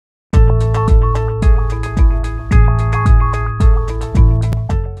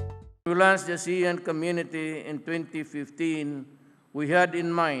launched the ASEAN community in 2015, we had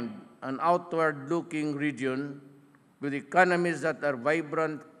in mind an outward-looking region with economies that are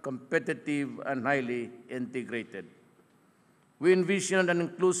vibrant, competitive, and highly integrated. We envisioned an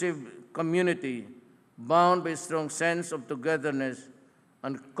inclusive community bound by a strong sense of togetherness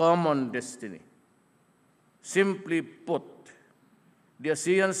and common destiny. Simply put, the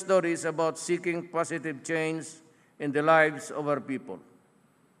ASEAN story is about seeking positive change in the lives of our people.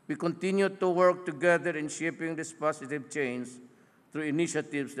 We continue to work together in shaping this positive change through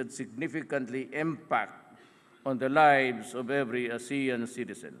initiatives that significantly impact on the lives of every ASEAN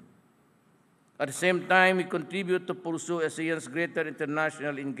citizen. At the same time, we contribute to pursue ASEAN's greater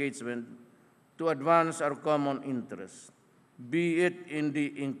international engagement to advance our common interests, be it in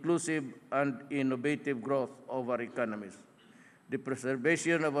the inclusive and innovative growth of our economies, the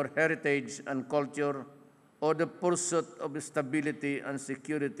preservation of our heritage and culture, or the pursuit of stability and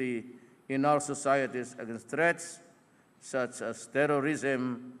security in our societies against threats such as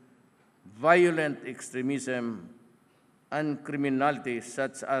terrorism, violent extremism, and criminality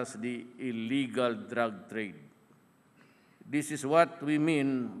such as the illegal drug trade. This is what we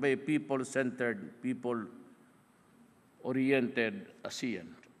mean by people-centered, people-oriented ASEAN.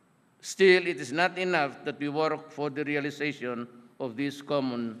 Still, it is not enough that we work for the realization of these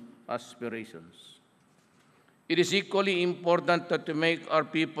common aspirations. It is equally important that to make our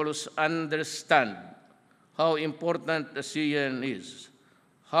peoples understand how important ASEAN is,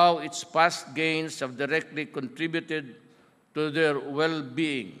 how its past gains have directly contributed to their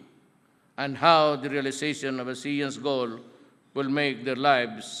well-being, and how the realization of ASEAN's goal will make their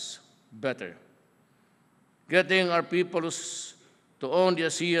lives better. Getting our peoples to own the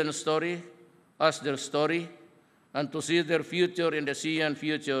ASEAN story as their story and to see their future in the ASEAN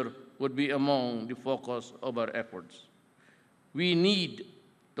future would be among the focus of our efforts. We need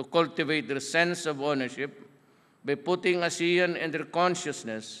to cultivate their sense of ownership by putting ASEAN in their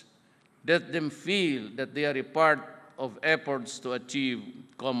consciousness, let them feel that they are a part of efforts to achieve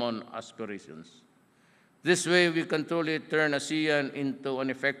common aspirations. This way, we can truly turn ASEAN into an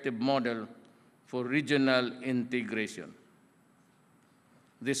effective model for regional integration.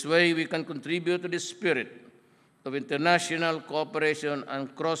 This way, we can contribute to the spirit of international cooperation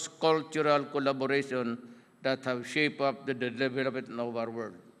and cross-cultural collaboration that have shaped up the development of our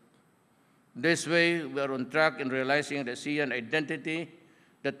world. This way, we are on track in realizing the ASEAN identity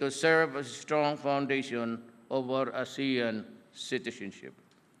that will serve as a strong foundation of our ASEAN citizenship.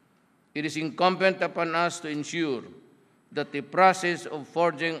 It is incumbent upon us to ensure that the process of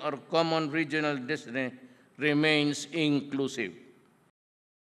forging our common regional destiny remains inclusive.